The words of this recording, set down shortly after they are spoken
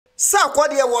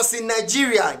Sarkodie was in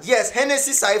Nigeria. Yes,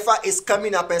 Hennessy Cypher is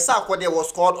coming up and Sarkodie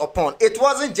was called upon. It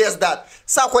wasn't just that.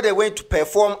 Sarkodie went to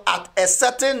perform at a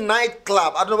certain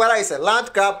nightclub. I don't know whether it's a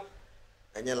lunch club,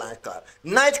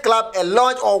 nightclub, a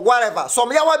lounge or whatever. Some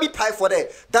yawa be pie for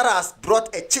that. That has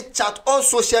brought a chit chat on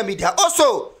social media.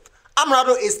 Also,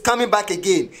 Amerado is coming back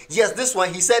again. Yes, this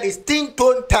one he said is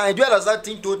Tintontan. Do you understand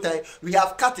Tintontan? We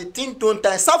have cut it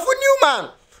Tintontan. Safo Newmann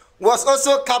was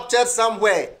also captured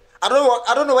somewhere. I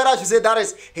don't know whether I should say that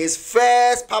is his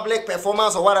first public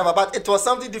performance or whatever, but it was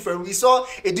something different. We saw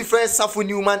a different Safo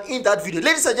Newmann in that video.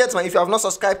 Ladies and gentlemen, if you have not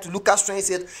subscribed to Lucas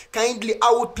Trendz, kindly,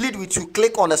 I would plead with you,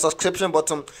 click on the subscription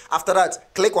button. After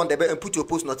that, click on the bell and put your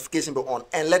post notification bell on,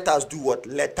 and let us do what?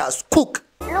 Let us cook.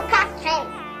 Lucas Trendz,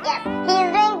 yes, he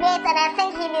is doing great and I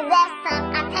think he deserves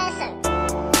some attention.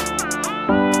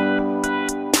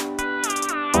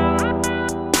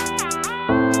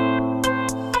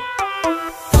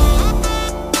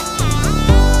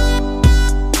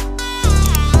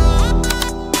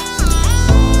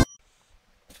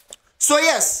 So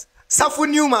yes, Safo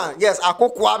Newmann, yes,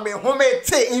 akokwa me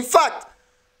homete. In fact,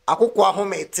 akokwa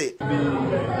homete.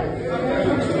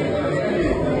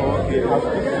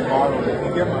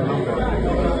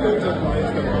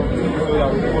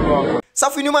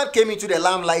 Safo Newmann came into the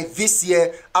limelight this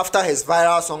year after his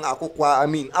viral song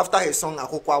Akokwa. After his song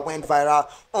Akokwa went viral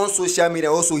on social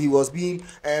media. Also, he was being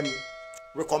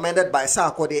recommended by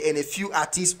Sarkodie and a few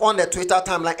artists on the Twitter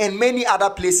timeline and many other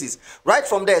places. Right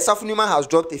from there, Safo Newmann has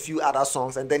dropped a few other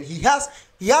songs, and then he had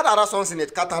other songs in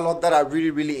his catalog that are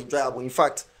really enjoyable. In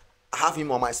fact, I have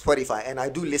him on my Spotify and I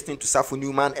do listen to Safo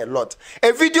Newmann a lot.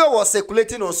 A video was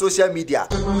circulating on social media.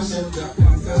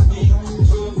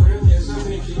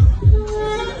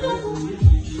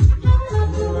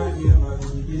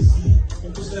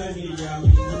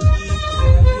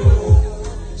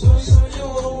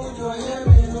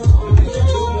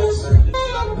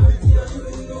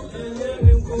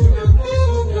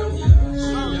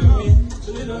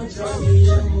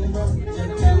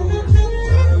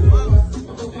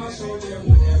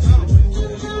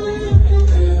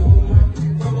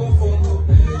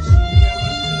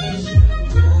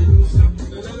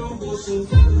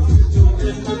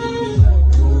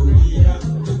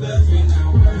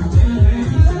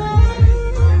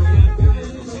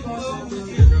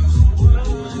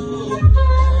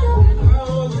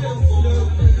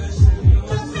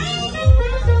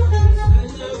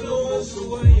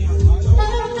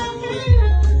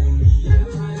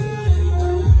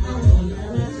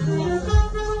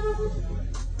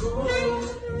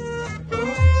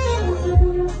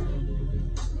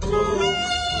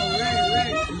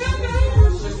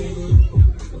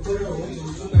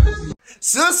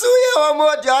 Susu ye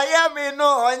omo joya mi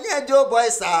no onye jo boy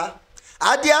sa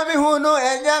adia mi hu no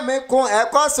enye mi kun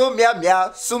ekoso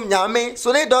mia sum nyame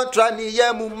so they don't try ni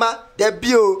ye muma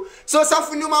debut. So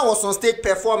Safo Newmann was on stage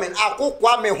performing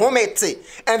akokwa me homete,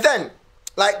 and then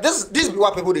like this is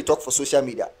what people they talk for social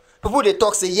media. People they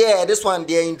talk say yeah, this one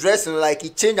they're in dressing like he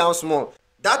changed out small.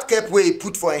 That cap where he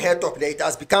put for a hair top there, it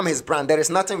has become his brand. There is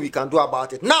nothing we can do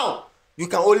about it now. You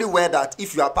can only wear that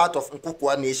if you are part of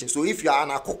Nkukwa Nation. So if you are an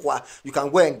Akokwa, you can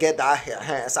go and get that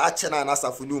hair. So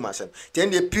Safo Newmann.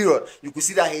 Then the period, you could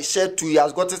see that his shirt too. He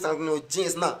has got some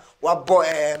jeans now. What boy?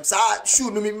 Shoe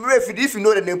no me if you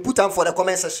know the name, put them for the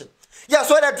comment section. Yeah,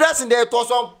 so the dressing there, it was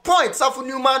on point. Safo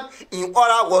Newmann in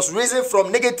aura was raising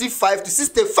from -5 to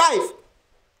 65.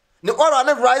 The aura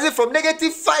not rising from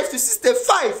 -5 to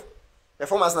 65.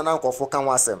 Performance now for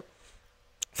Kanwasem.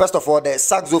 First of all, the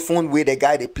saxophone way the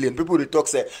guy they playing. People they talk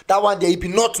say that one they be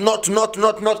not and not.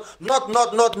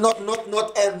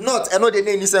 I know the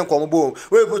name is combo.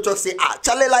 Where people talk say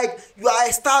Charlie like you are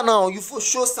a star now. You for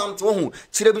show something.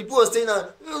 Chile people saying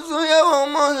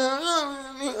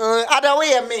other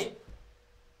way me.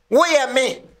 Where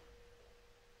me?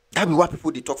 That be what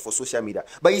people they talk for social media.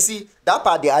 But you see, that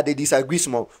part they disagree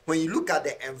small. When you look at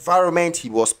the environment he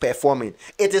was performing,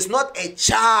 it is not a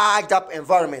charged up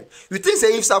environment. You think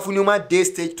say if Safo Newmann day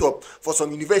stage top for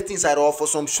some university inside or for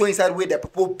some show inside where the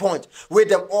people punch, where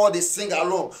them all they sing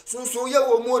along. So yeah,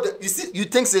 we more. You see, you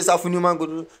think say Safo Newmann go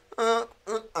do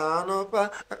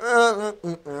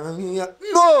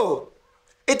no.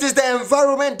 It is the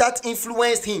environment that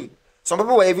influenced him. Some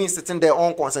people were even sitting there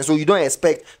on concert, so you don't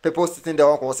expect people sitting there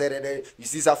on concert and then you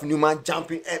see Safo Newmann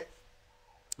jumping.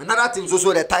 Another thing is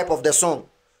also the type of the song.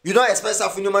 You don't expect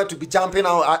Safo Newmann to be jumping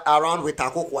around with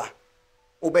Akokwa.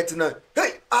 Hey, no,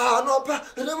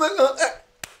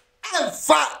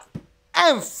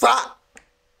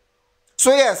 So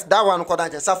yes, that one called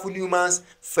Safo Newmann's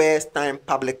first time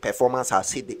public performance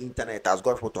has hit the internet, has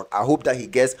got people talk. I hope that he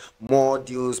gets more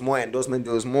deals, more endorsement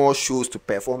deals, more shows to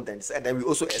perform then, and then we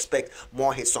also expect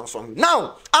more hit songs from him.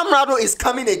 Now, Amerado is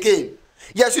coming again.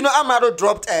 Yes, you know Amerado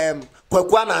dropped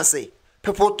Kwekwananse.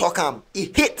 People talk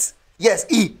he hit. Yes,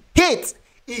 he hit.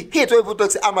 He hit. When people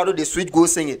talk say Amerado the sweet go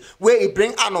singing. Where he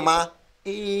bring Anoma.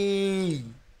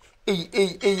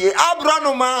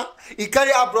 Abranoma, he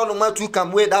carry Abranoma to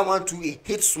come where that one to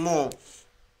hit small.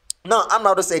 Now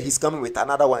Amerado said he's coming with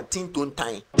another one,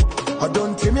 Tintontan.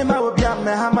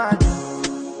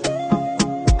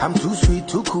 I'm too sweet,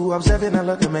 too cool. I'm serving a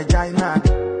lot of my China.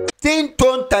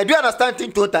 Tintontan, do you understand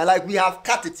Tintontan? Like we have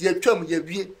cut it here,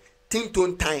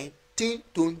 Tintontan,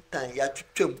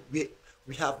 Tintontan,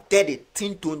 we have dead it,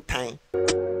 Tintontan.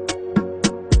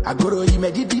 I go to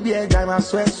immediately I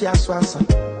swear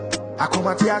I come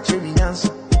at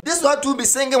this is what we'll be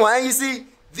singing when you see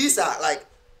these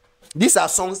are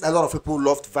songs a lot of people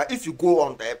love to find. If you go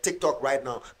on the TikTok right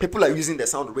now, people are using the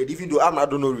sound already, even though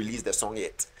Amerado don't know release the song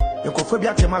yet.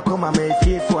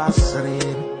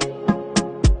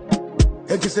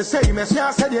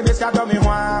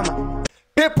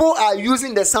 People are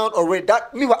using the sound already.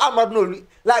 That means Amerado know,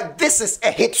 like this is a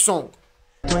hit song.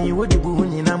 When you would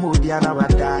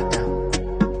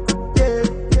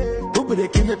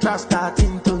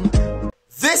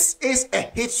this is a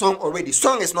hit song already.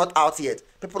 Song is not out yet.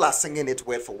 People are singing it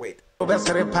word for word.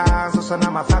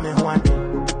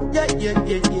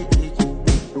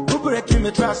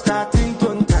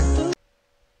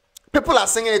 People are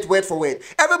singing it word for word.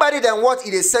 Everybody then what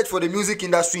it is search for the music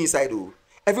industry inside. Oh.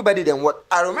 Everybody then what?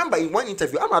 I remember in one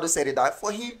interview, Amerado said it that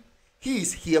for him, he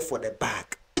is here for the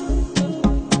bag.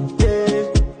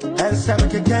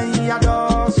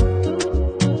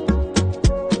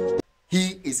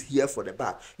 He is here for the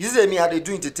bag. You see me how they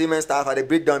do entertainment stuff, how they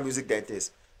break down music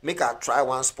dentists. Make I try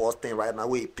one sports thing right now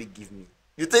where you pick give me.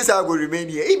 You think I will remain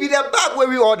here? It be the bag where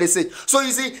we all they say. So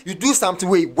you see, you do something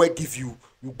where it give you,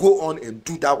 you go on and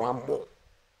do that one more.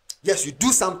 Yes, you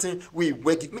do something where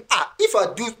it give me. If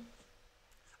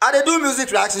they do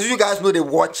music reactions, you guys know they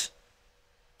watch.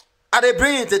 They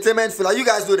bring entertainment filler, you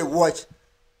guys know they watch.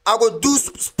 I go do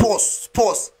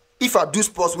sports. If I do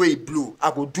sports where it blue, I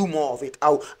will do more of it. I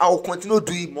will continue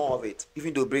doing more of it.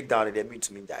 Even though breakdown they mean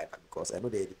to me die because I know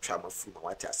they the trauma from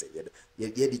what I say.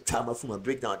 The trauma from a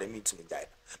breakdown they mean to me die.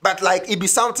 But like it be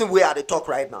something where at the talk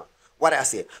right now. What I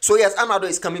say. So yes, Amerado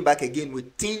is coming back again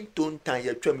with Tintontan.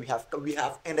 We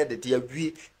have ended the year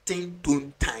with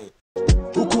Tintontan.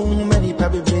 Many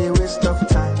probably waste of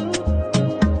time.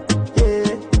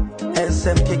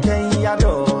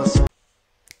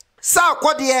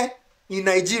 Sarkodie in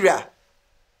Nigeria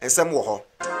and some more.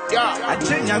 I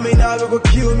think I mean now go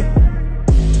kill me.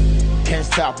 Can't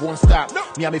stop, won't stop.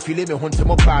 Me and me feeling me hunt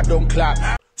him up, don't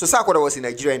clap. So Sarkodie was in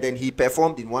Nigeria and then he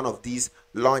performed in one of these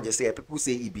lounges here. People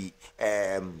say he be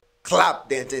club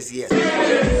dancers here.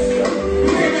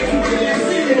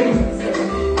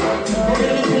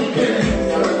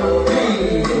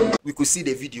 We could see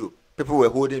the video. People were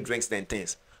holding drinks and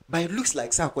things. But it looks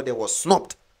like Sarkodie was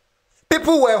snubbed.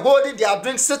 People were holding their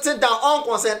drinks, sitting down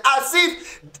unconcerned, as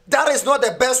if that is not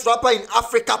the best rapper in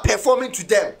Africa performing to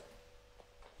them.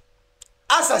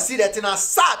 As I see that thing, as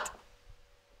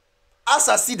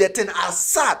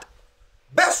sad.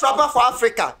 Best rapper for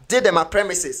Africa did them at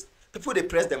premises. People they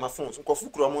press them at phones.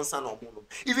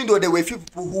 Even though there were a few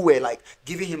people who were like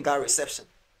giving him that reception.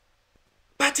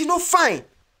 But you know, fine.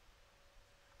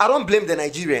 I don't blame the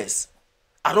Nigerians.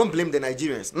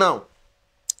 Now,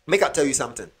 make I tell you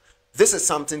something. This is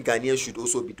something Ghanaians should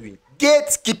also be doing.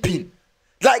 Gatekeeping.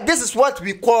 Like this is what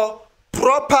we call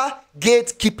proper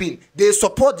gatekeeping. They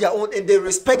support their own and they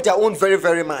respect their own very,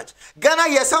 very much. Ghana,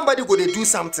 yeah, somebody go to do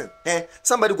something.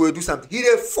 Somebody go to do something. He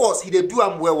they force, he they do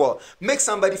them well. Make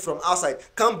somebody from outside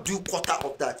come do quarter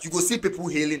of that. You go see people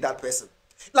hailing that person.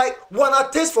 Like when a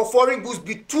taste for foreign goods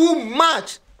be too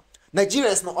much.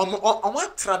 Nigerians no on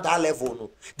what that level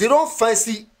no. They don't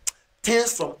fancy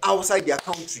things from outside their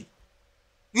country.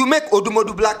 You make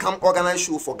Odumodu Black Camp organize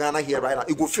show for Ghana here right now.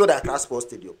 You go fill that Accra Sports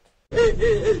Stadium.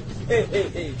 Hey.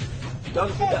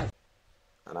 Don't do that.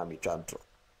 And I'm trying to.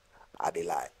 I dey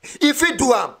lie. If you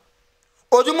do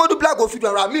Odumodu Black go fit do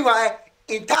am. Meanwhile,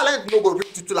 in talent no go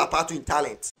reach to la part in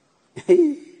talent.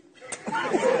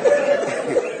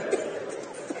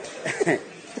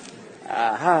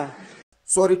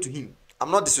 Sorry to him.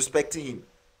 I'm not disrespecting him.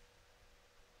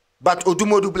 But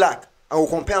Odumodu Black, I will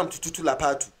compare him to Tutu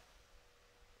Lapatu.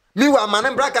 Meanwhile,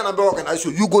 Manem Black and Amber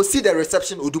organization, you go see the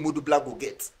reception Odumodu Black will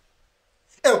get.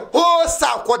 A whole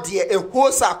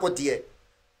Sarkodie.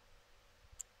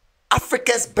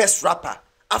 Africa's best rapper,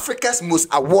 Africa's most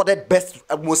awarded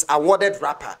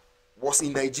rapper was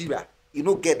in Nigeria. You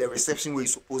don't get the reception where you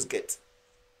supposed to get.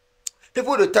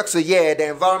 People will talk, so yeah, the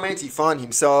environment he found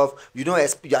himself, you don't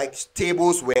expect, like,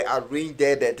 tables were arranged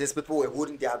there, that these people were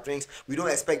holding their drinks. We don't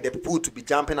expect the people to be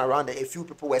jumping around there. A few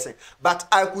people were saying, but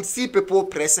I could see people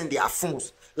pressing their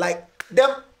phones. Like,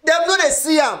 them no they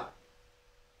see them.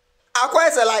 I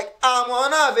quite say, like, I'm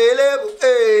unavailable.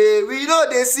 Hey, we know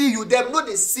they see you, them no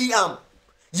they see them.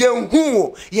 Yen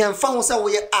who, yen found say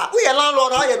we are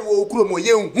landlord, I yen wo kuromo,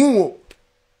 yen who.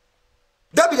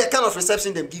 That be the kind of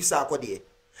reception them give Sarkodie.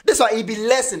 That's why it be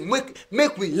lesson.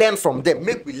 Make we learn from them.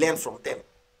 Make we learn from them.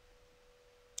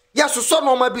 Yeah, so some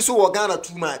normal be so Ghana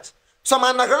too much. Some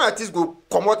underground artists go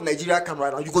come out Nigeria come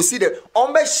right now. You go see the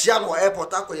Shano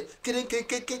airport. Hey,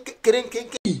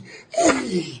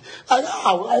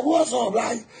 I was all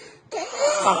right.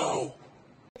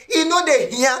 You know they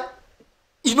here.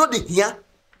 You know they here.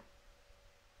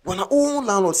 When our own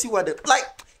landlord see what they like,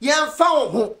 yeah,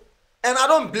 found home. And I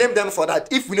don't blame them for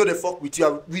that. If we know they fuck with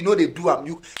you, we know they do.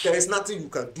 There is nothing you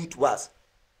can do to us.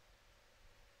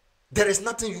 There is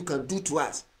nothing you can do to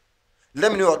us.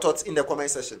 Let me know your thoughts in the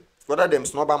comment section. Whether them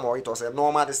Snub or it was a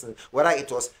normal distance, whether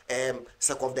it was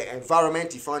sake of the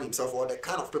environment he found himself or the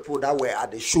kind of people that were at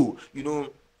the show. You know,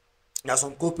 there are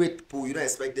some corporate people, you don't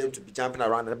expect them to be jumping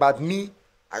around. But me,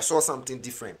 I saw something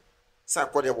different.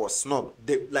 Sarkodie was Snub.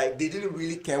 They didn't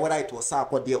really care whether it was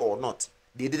Sarkodie or not.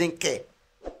 They didn't care.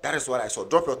 That is what I saw.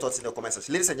 Drop your thoughts in the comment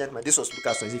section. Ladies and gentlemen, this was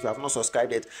Lucas Trendz. If you have not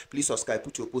subscribed yet, please subscribe.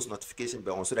 Put your post notification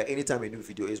bell on so that anytime a new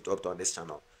video is dropped on this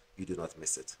channel, you do not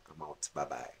miss it. I'm out.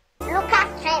 Bye-bye. Lucas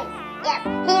Trendz. Yes,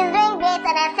 he's doing great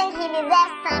and I think he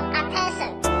deserves some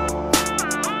attention.